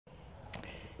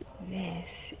This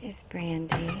is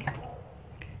Brandi.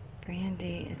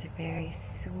 Brandi is a very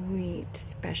sweet,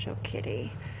 special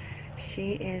kitty.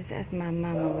 She is, as my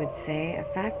mama would say,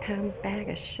 a 5-pound bag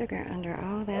of sugar under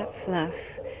all that fluff.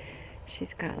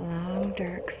 She's got long,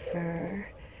 dark fur.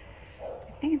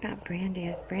 The thing about Brandi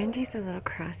is Brandi's a little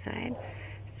cross-eyed,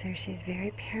 so she's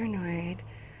very paranoid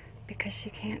because she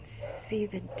can't see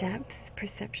the depth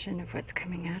perception of what's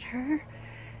coming at her,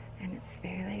 and it's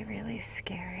really, really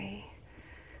scary.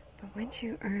 But once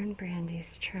you earn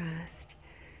Brandi's trust,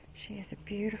 she is a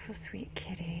beautiful, sweet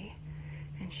kitty,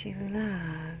 and she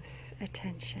loves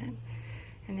attention.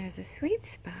 And there's a sweet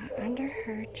spot under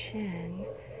her chin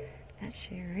that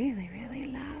she really,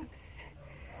 really loves.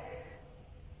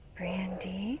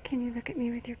 Brandi, can you look at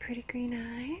me with your pretty green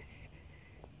eyes?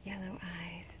 Yellow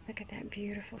eyes. Look at that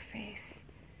beautiful face.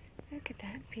 Look at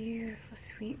that beautiful,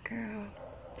 sweet girl.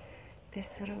 This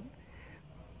little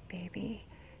baby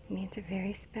needs a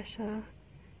very special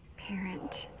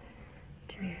parent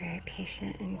to be very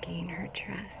patient and gain her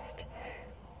trust.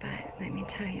 But let me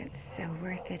tell you, it's so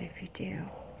worth it if you do.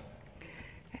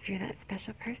 If you're that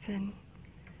special person,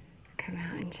 come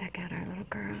out and check out our little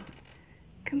girl.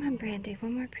 Come on, Brandi,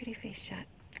 one more pretty face shot.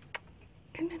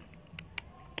 Come on.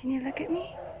 Can you look at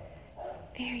me?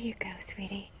 There you go,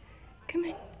 sweetie. Come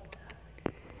on.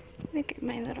 Look at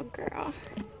my little girl.